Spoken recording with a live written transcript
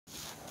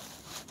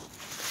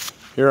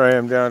Here I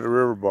am down at the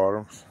river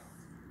bottoms,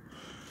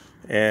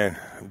 and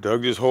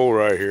dug this hole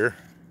right here.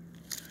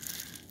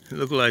 It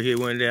looked like it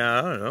went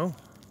down, I don't know,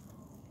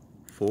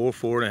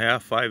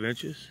 4.5, 5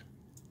 inches.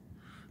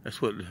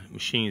 That's what the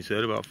machine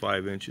said, about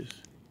 5 inches.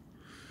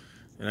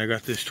 And I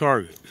got this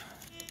target.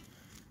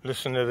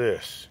 Listen to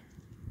this.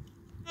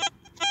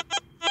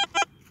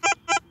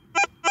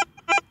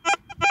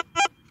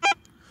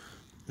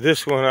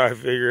 This one I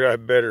figured I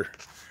better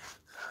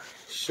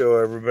show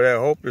everybody. I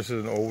hope this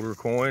is an older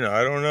coin.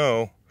 I don't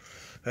know.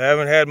 I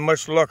haven't had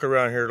much luck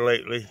around here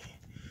lately.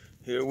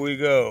 Here we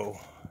go.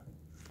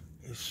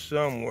 It's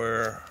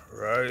somewhere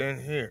right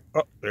in here.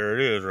 Oh, there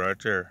it is right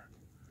there.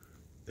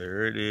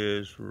 There it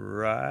is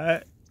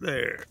right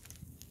there.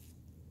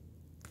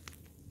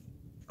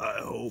 I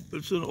hope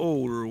it's an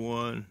older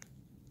one.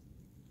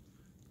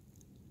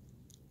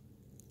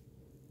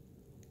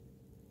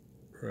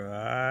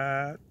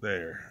 Right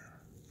there.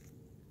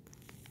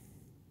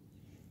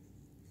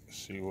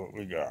 Let's see what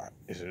we got.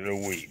 Is it a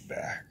wheat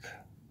back?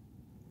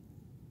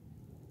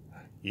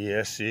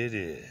 Yes, it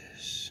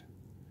is.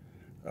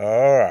 All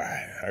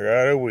right, I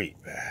got a wheat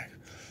back.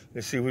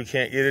 Let's see if we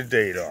can't get a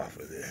date off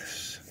of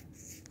this.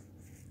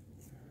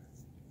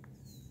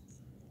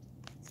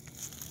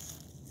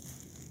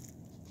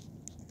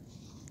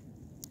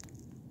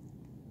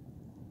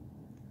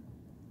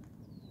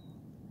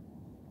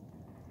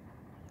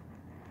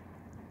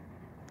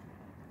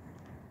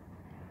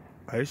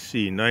 I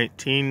see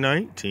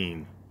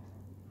 1919. Is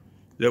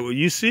that what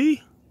you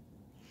see?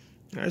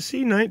 I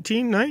see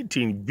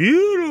 1919.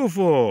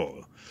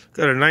 Beautiful.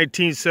 Got a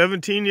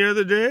 1917 the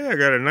other day. I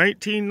got a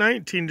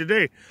 1919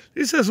 today. At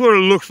least that's what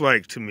it looks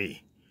like to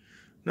me.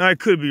 Now, I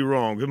could be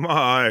wrong with my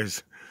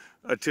eyes,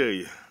 I tell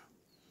you.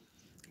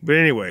 But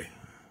anyway,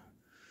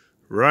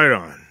 right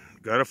on.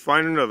 Got to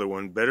find another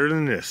one better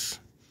than this.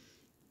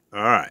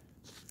 All right.